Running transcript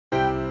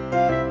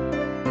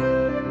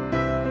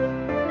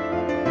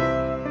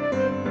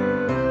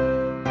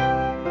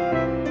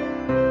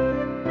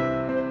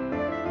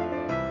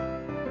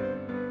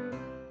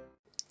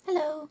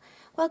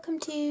Welcome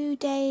to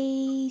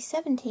day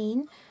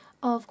 17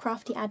 of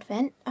CRaFTi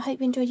Advent. I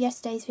hope you enjoyed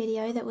yesterday's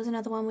video. That was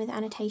another one with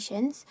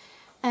annotations.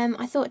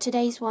 I thought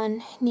today's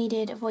one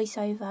needed a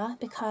voiceover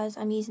because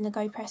I'm using the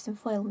GoPress and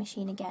foil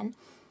machine again.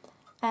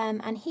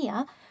 And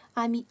here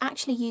I'm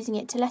actually using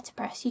it to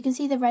letterpress. You can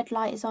see the red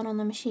light is on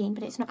the machine,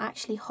 but it's not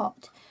actually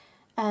hot.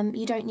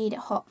 You don't need it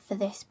hot for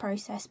this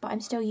process, but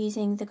I'm still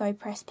using the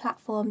GoPress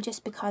platform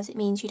just because it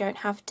means you don't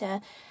have to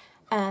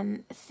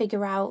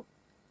figure out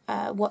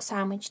what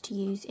sandwich to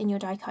use in your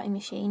die cutting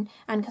machine,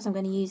 and because I'm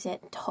going to use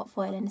it to hot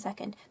foil in a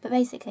second. But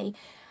basically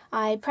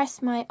I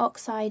pressed my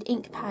Oxide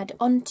ink pad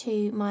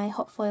onto my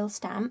hot foil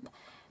stamp,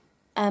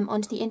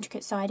 onto the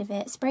intricate side of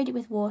it, sprayed it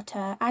with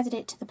water, added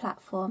it to the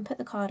platform, put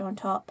the card on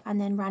top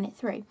and then ran it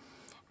through.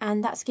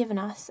 And that's given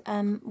us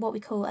what we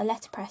call a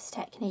letterpress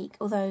technique,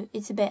 although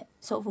it's a bit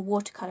sort of a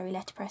watercolory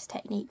letterpress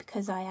technique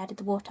because I added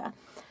the water.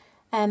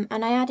 And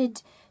I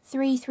added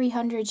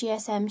 300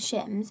 GSM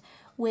shims,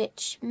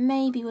 which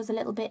maybe was a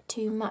little bit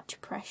too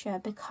much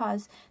pressure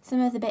because some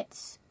of the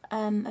bits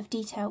of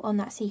detail on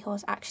that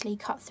seahorse actually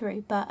cut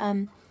through, but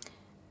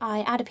I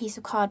add a piece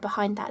of card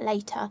behind that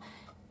later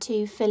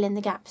to fill in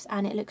the gaps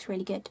and it looks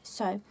really good,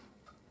 so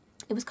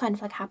it was kind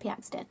of like a happy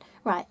accident.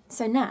 Right,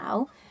 so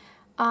now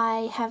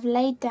I have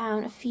laid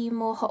down a few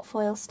more hot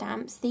foil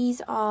stamps.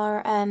 These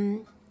are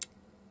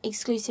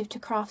exclusive to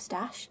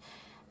CraftStash,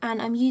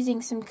 and I'm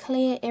using some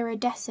clear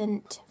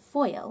iridescent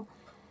foil.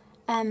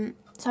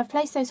 So I've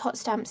placed those hot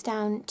stamps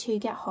down to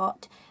get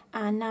hot,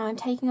 and now I'm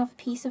taking off a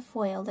piece of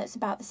foil that's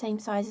about the same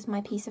size as my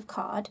piece of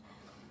card,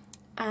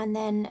 and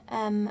then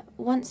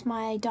once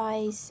my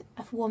dies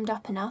have warmed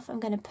up enough, I'm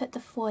going to put the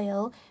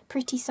foil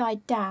pretty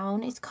side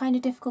down. It's kind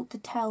of difficult to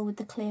tell with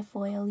the clear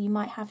foil, you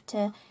might have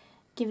to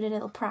give it a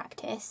little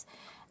practice.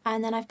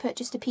 And then I've put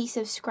just a piece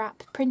of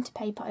scrap printer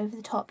paper over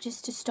the top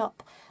just to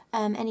stop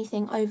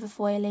anything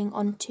overfoiling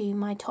onto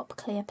my top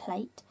clear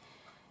plate.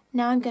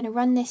 Now I'm going to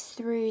run this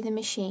through the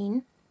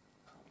machine.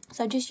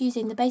 So I'm just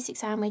using the basic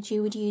sandwich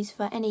you would use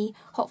for any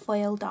hot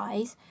foil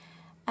dies,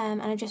 and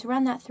I just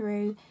ran that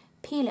through,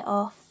 peel it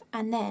off,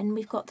 and then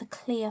we've got the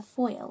clear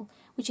foil,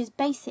 which is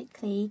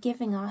basically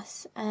giving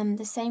us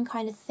the same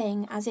kind of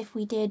thing as if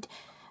we did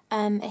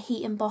a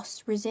heat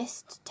emboss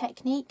resist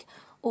technique,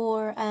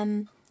 or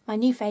my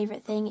new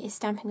favourite thing is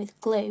stamping with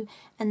glue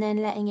and then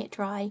letting it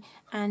dry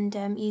and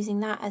using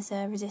that as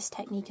a resist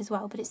technique as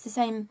well. But it's the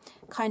same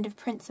kind of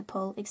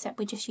principle, except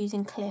we're just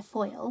using clear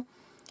foil.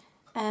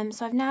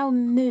 So I've now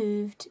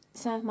moved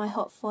some of my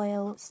hot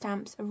foil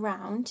stamps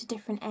around to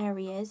different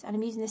areas, and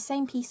I'm using the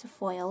same piece of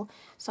foil,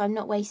 so I'm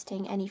not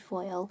wasting any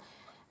foil.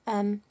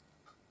 And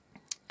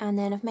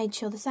then I've made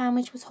sure the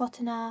sandwich was hot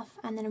enough,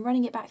 and then I'm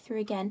running it back through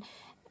again.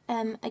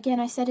 Again,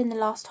 I said in the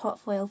last hot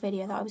foil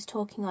video that I was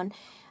talking on,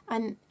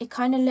 it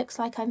kind of looks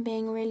like I'm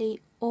being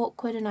really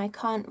awkward and I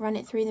can't run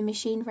it through the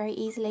machine very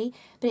easily,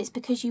 but it's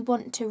because you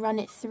want to run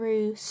it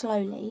through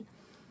slowly,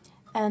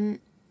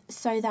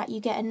 so that you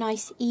get a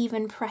nice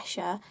even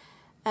pressure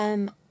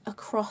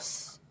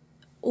across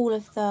all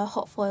of the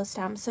hot foil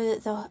stamps, so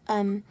that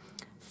the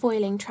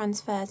foiling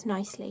transfers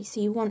nicely.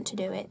 So you want to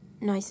do it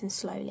nice and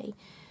slowly.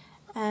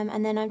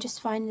 And then I'm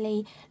just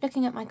finally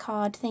looking at my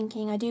card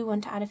thinking I do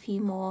want to add a few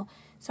more,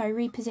 so I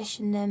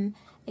reposition them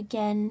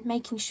again,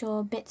 making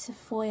sure bits of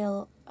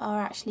foil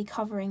are actually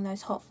covering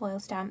those hot foil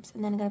stamps,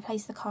 and then I'm going to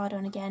place the card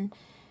on again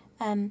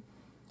and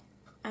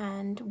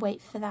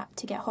wait for that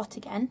to get hot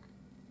again.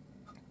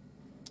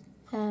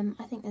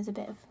 I think there's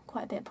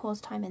quite a bit of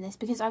pause time in this,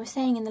 because I was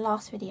saying in the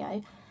last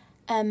video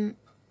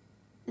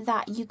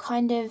that you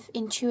kind of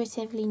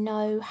intuitively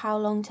know how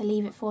long to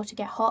leave it for to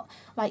get hot.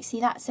 Like,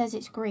 see, that says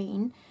it's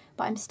green,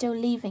 but I'm still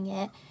leaving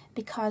it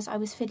because I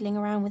was fiddling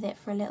around with it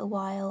for a little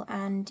while,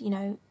 and you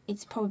know,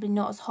 it's probably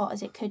not as hot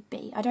as it could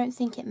be. I don't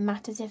think it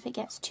matters if it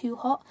gets too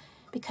hot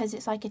because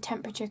it's like a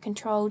temperature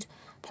controlled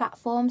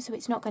platform, so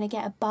it's not going to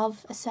get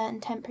above a certain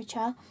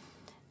temperature.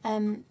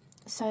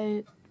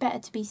 So better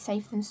to be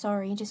safe than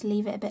sorry, just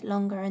leave it a bit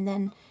longer and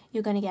then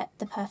you're going to get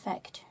the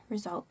perfect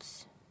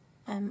results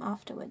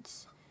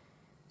afterwards.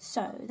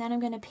 So then I'm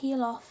going to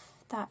peel off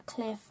that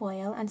clear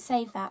foil and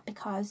save that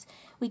because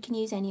we can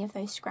use any of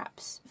those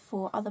scraps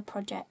for other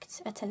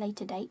projects at a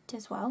later date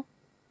as well.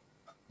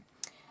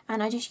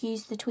 And I just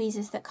used the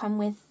tweezers that come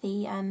with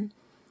the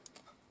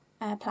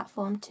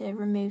platform to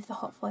remove the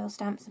hot foil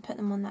stamps and put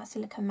them on that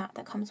silicone mat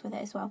that comes with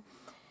it as well.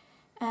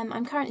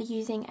 I'm currently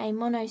using a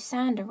mono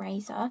sand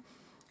eraser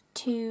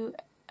to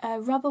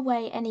rub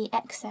away any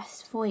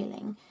excess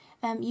foiling.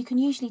 You can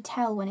usually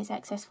tell when it's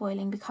excess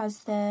foiling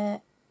because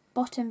the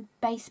bottom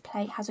base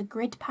plate has a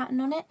grid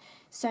pattern on it,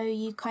 so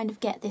you kind of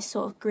get this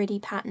sort of griddy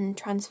pattern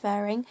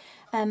transferring,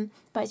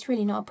 but it's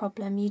really not a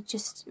problem. You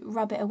just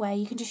rub it away.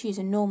 You can just use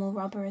a normal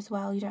rubber as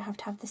well, you don't have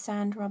to have the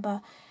sand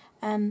rubber,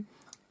 and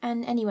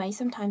anyway,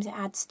 sometimes it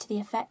adds to the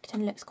effect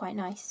and looks quite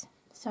nice.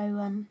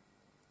 So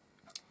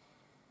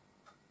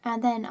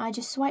and then I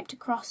just swiped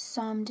across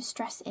some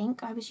Distress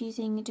ink. I was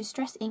using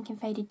Distress ink in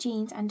Faded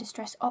Jeans and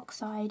Distress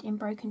Oxide in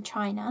Broken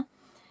China,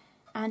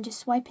 and just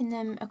swiping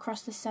them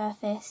across the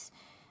surface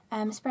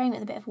spraying it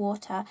with a bit of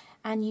water,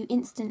 and you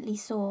instantly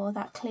saw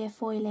that clear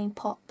foiling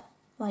pop,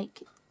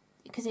 like,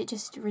 because it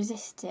just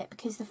resists it,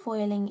 because the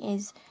foiling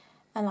is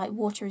like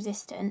water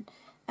resistant.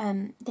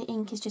 The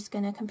ink is just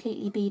going to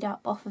completely bead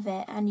up off of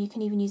it, and you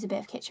can even use a bit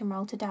of kitchen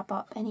roll to dab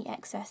up any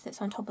excess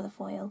that's on top of the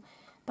foil,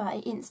 but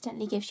it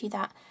instantly gives you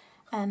that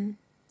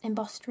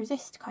embossed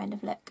resist kind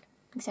of look,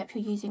 except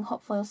you're using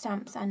hot foil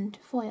stamps and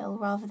foil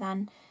rather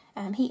than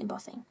heat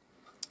embossing.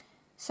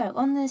 So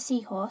on the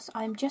Seahorse,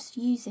 I'm just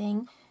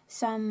using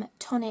some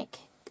Tonic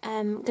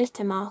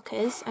glitter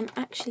markers. I'm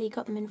actually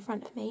got them in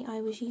front of me.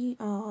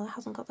 Oh, it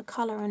hasn't got the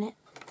colour on it.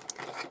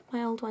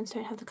 My old ones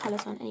don't have the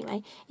colours on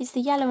anyway. It's the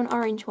yellow and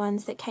orange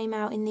ones that came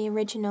out in the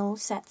original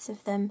sets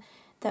of them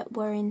that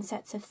were in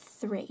sets of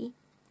 3.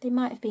 They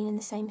might have been in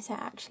the same set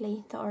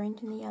actually, the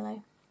orange and the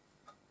yellow.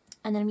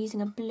 And then I'm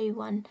using a blue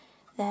one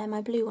there.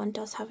 My blue one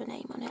does have a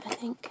name on it, I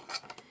think.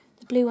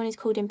 The blue one is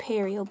called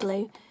Imperial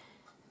Blue.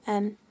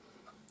 And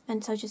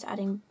so just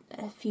adding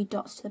a few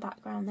dots to the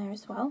background there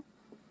as well.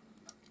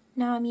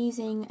 Now I'm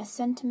using a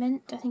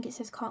sentiment. I think it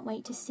says "Can't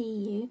wait to see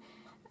you."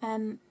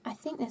 I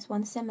think there's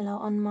one similar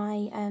on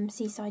my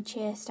Seaside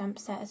Cheer stamp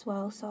set as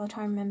well, so I'll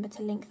try and remember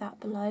to link that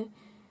below.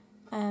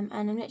 And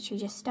I'm literally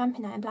just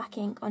stamping that in black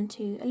ink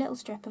onto a little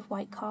strip of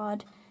white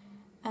card,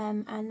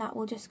 and that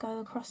will just go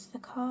across the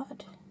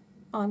card.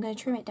 Oh, I'm going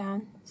to trim it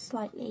down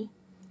slightly.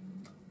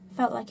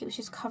 Felt like it was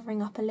just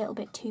covering up a little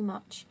bit too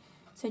much,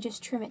 so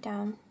just trim it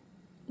down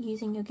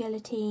using your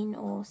guillotine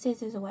or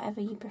scissors or whatever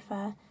you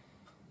prefer.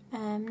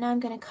 Now I'm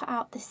going to cut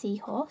out the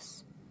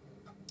Seahorse.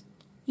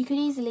 You could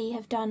easily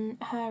have done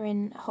her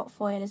in hot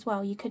foil as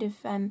well. You could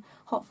have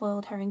hot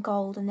foiled her in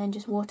gold and then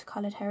just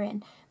watercoloured her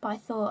in, but I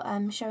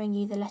thought showing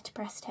you the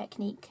letterpress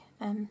technique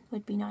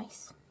would be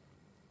nice.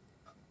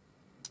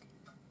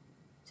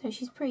 So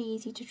she's pretty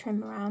easy to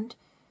trim around.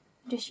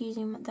 I'm just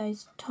using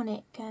those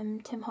Tonic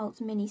Tim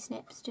Holtz mini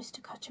snips just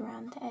to cut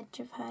around the edge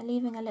of her,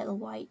 leaving a little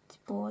white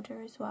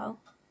border as well.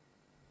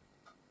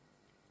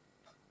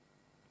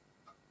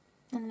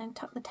 And then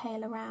tuck the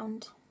tail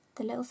around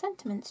the little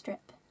sentiment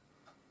strip.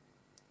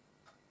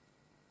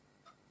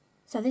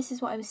 So this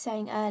is what I was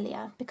saying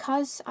earlier.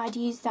 Because I'd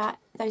used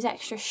those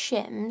extra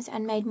shims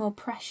and made more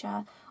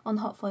pressure on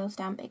the hot foil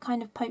stamp, it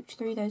kind of poked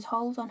through those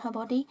holes on her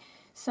body.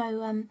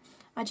 So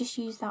I just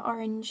used that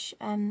orange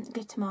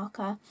glitter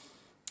marker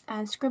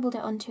and scribbled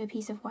it onto a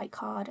piece of white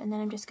card, and then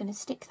I'm just going to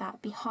stick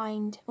that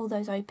behind all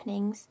those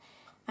openings,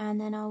 and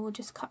then I will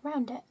just cut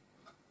round it.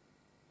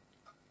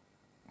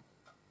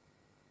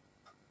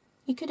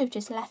 You could have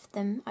just left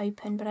them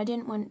open, but I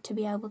didn't want to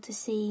be able to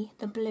see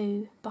the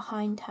blue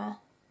behind her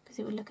because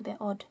it would look a bit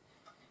odd.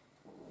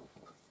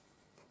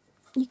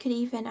 You could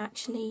even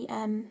actually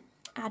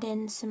add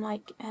in some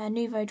like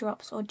Nuvo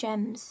drops or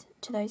gems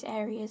to those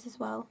areas as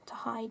well to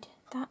hide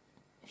that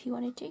if you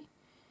wanted to.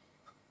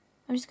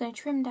 I'm just going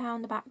to trim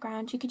down the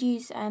background. You could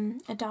use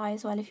a die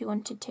as well if you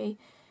wanted to.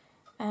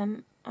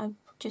 I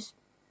just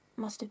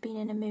must have been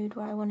in a mood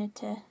where I wanted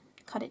to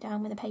cut it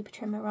down with a paper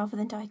trimmer rather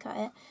than die cut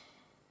it.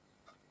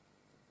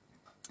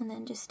 And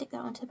then just stick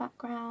that onto the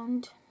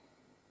background.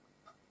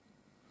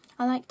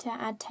 I like to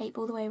add tape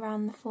all the way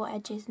around the 4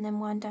 edges and then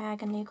one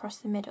diagonally across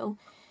the middle.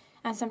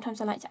 And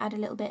sometimes I like to add a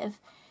little bit of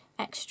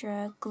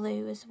extra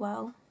glue as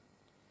well,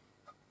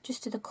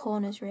 just to the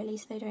corners really,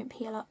 so they don't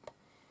peel up.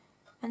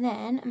 And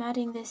then I'm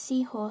adding the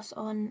Seahorse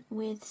on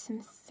with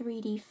some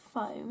 3D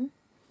foam,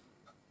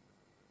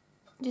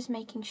 just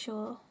making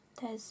sure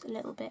there's a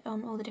little bit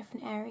on all the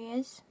different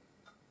areas.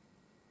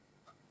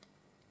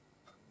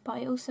 But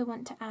I also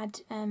want to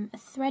add a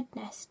thread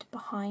nest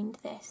behind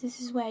this. This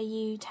is where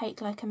you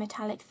take like a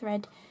metallic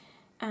thread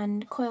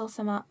and coil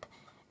some up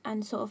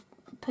and sort of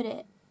put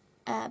it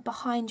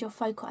behind your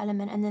focal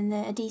element, and then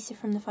the adhesive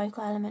from the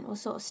focal element will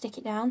sort of stick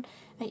it down.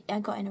 I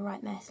got in a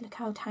right mess. Look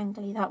how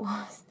tangly that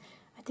was.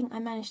 I think I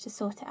managed to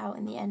sort it out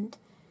in the end.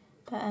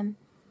 But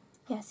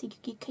yeah, so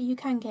you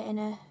can get in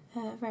a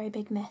very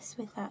big mess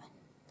with that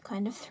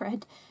kind of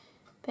thread.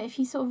 But if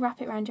you sort of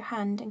wrap it around your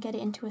hand and get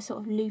it into a sort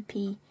of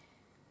loopy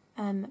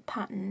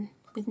pattern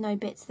with no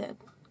bits that are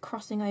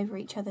crossing over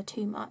each other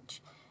too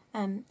much,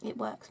 it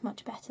works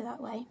much better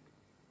that way.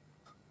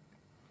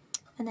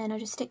 And then I'll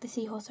just stick the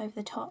Seahorse over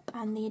the top,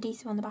 and the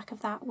adhesive on the back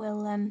of that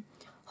will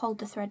hold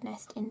the thread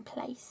nest in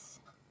place.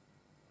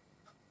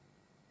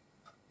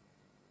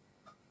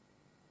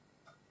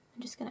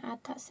 I'm just going to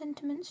add that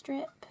sentiment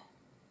strip,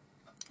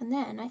 and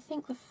then I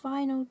think the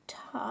final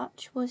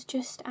touch was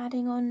just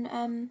adding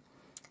on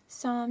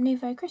some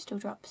Nuvo crystal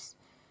drops.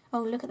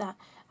 Oh, look at that.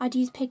 I'd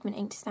used pigment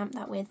ink to stamp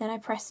that with, then I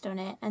pressed on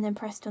it and then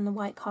pressed on the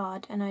white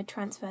card and I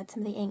transferred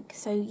some of the ink.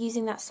 So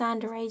using that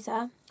sand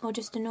eraser or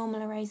just a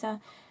normal eraser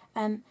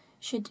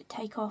should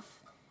take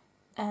off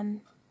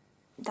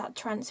that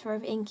transfer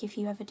of ink if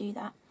you ever do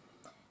that.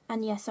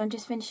 And yes, I'm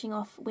just finishing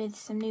off with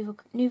some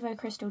Nuvo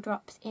crystal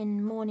drops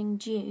in Morning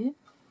Dew.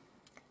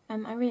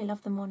 I really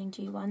love the Morning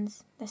Dew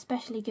ones. They're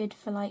especially good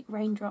for like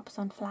raindrops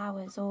on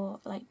flowers or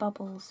like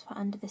bubbles for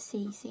under the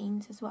sea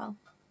scenes as well.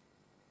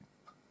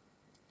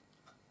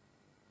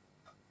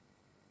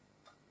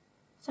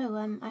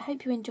 So I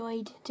hope you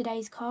enjoyed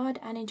today's card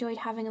and enjoyed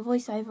having a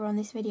voiceover on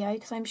this video,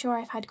 because I'm sure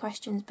I've had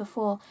questions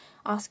before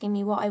asking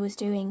me what I was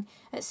doing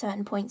at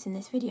certain points in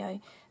this video,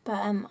 but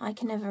I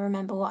can never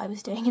remember what I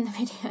was doing in the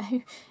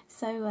video.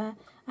 So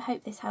I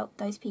hope this helped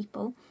those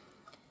people.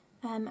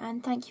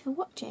 And thank you for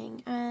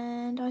watching,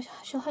 and I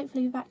shall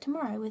hopefully be back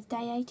tomorrow with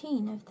day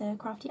 18 of the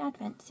CRaFTi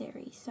Advent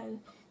series. So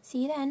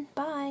see you then,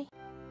 bye!